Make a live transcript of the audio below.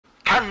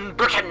Can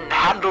Britain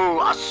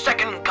handle a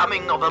second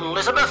coming of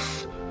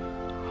Elizabeth?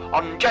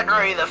 On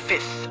January the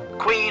 5th,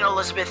 Queen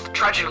Elizabeth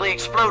tragically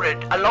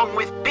exploded along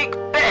with Big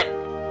Ben.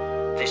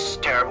 This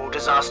terrible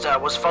disaster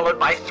was followed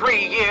by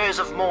 3 years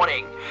of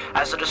mourning,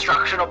 as the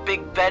destruction of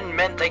Big Ben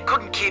meant they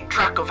couldn't keep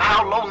track of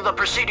how long the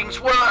proceedings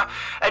were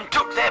and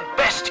took their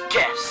best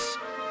guess.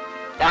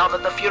 Now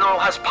that the funeral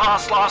has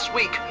passed last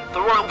week, the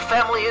royal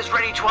family is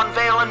ready to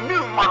unveil a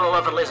new model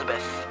of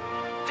Elizabeth.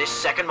 This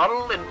second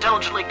model,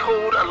 intelligently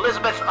called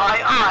Elizabeth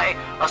II,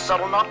 a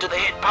subtle nod to the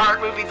hit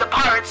pirate movie The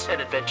Pirates and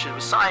Adventures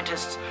with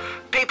Scientists.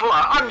 People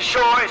are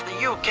unsure if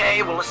the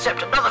UK will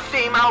accept another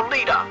female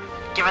leader,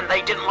 given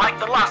they didn't like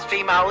the last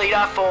female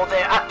leader for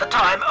their, at the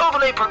time,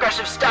 overly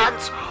progressive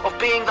stance of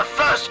being the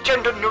first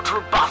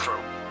gender-neutral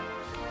bathroom.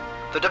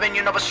 The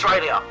Dominion of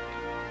Australia,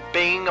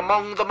 being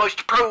among the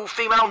most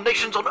pro-female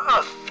nations on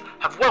Earth,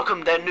 have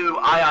welcomed their new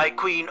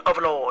Queen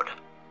Overlord,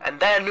 and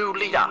their new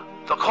leader,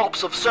 the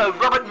corpse of Sir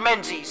Robert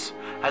Menzies,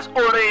 has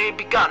already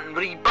begun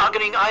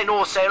rebargaining iron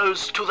ore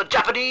sales to the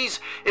Japanese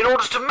in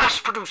order to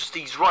mass-produce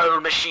these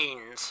royal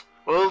machines.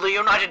 Will the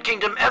United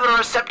Kingdom ever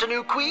accept a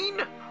new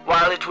queen?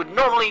 While it would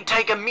normally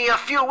take a mere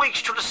few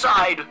weeks to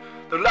decide,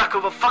 the lack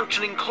of a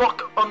functioning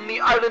clock on the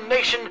island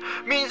nation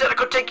means that it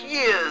could take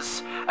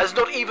years, as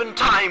not even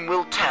time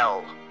will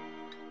tell.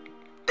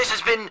 This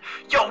has been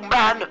Yo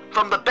Man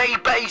from the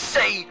Bay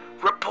Sea,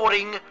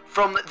 reporting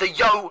from the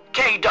Yo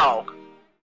K-Dawg.